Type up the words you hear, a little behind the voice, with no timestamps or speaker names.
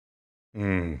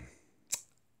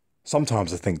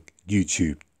Sometimes I think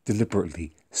YouTube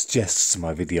deliberately suggests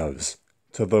my videos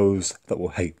to those that will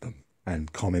hate them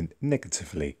and comment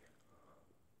negatively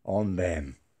on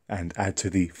them and add to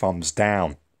the thumbs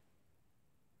down.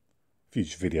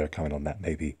 Future video coming on that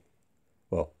maybe.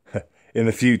 Well, in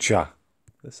the future.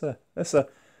 Let's have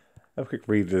a quick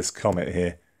read of this comment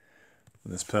here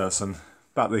from this person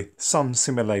about the Sun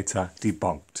Simulator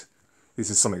debunked. This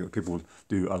is something that people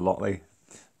do a lot.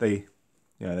 They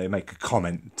make a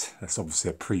comment. That's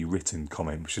obviously a pre-written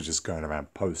comment, which is just going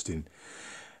around posting,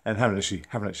 and haven't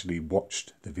actually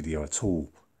watched the video at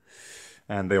all.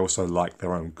 And they also like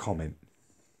their own comment.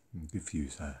 Good for you,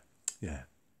 sir. Yeah.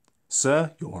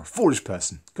 Sir, you're a foolish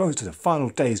person. Go to the Final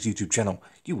Days YouTube channel.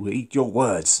 You will eat your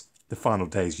words. The Final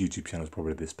Days YouTube channel is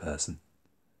probably this person.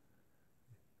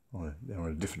 They're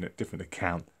on a different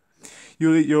account.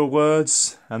 You'll eat your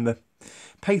words, and the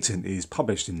patent is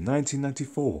published in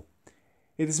 1994.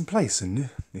 It is in place in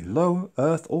low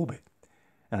Earth orbit,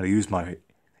 and I use my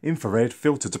infrared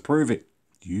filter to prove it.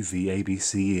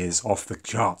 UVABC is off the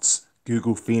charts.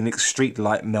 Google Phoenix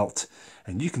streetlight melt,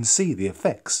 and you can see the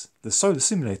effects. The solar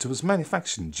simulator was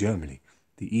manufactured in Germany,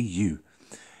 the EU.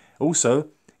 Also,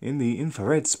 in the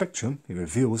infrared spectrum, it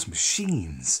reveals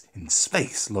machines in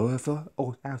space low Earth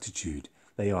altitude.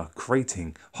 They are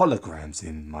creating holograms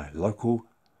in my local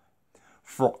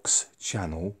Fox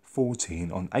Channel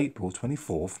 14 on April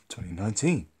 24th,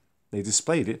 2019. They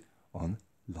displayed it on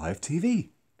live TV.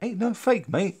 Ain't no fake,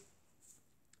 mate.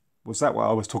 Was that what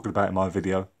I was talking about in my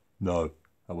video? No,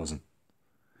 I wasn't.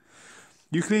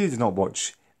 You clearly did not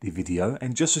watch the video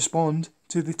and just respond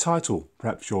to the title.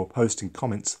 Perhaps you're posting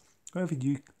comments wherever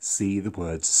you see the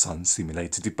words Sun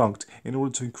Simulator debunked in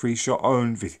order to increase your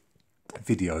own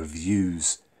video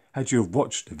views. Had you have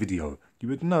watched the video, you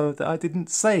would know that I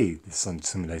didn't say the Sun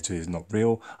Simulator is not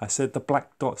real. I said the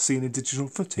black dot seen in digital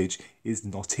footage is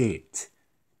not it.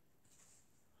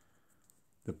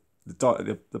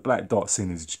 The black dot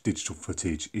seen in digital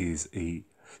footage is a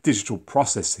digital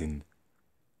processing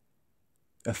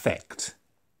effect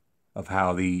of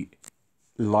how the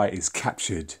light is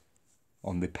captured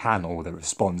on the panel that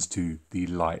responds to the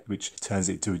light, which turns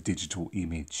it to a digital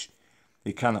image.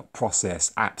 It cannot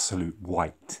process absolute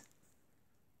white.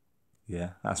 Yeah,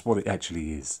 that's what it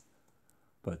actually is.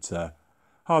 But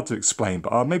hard to explain,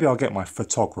 but maybe I'll get my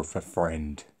photographer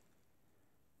friend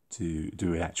to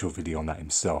do an actual video on that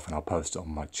himself, and I'll post it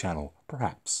on my channel,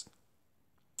 perhaps.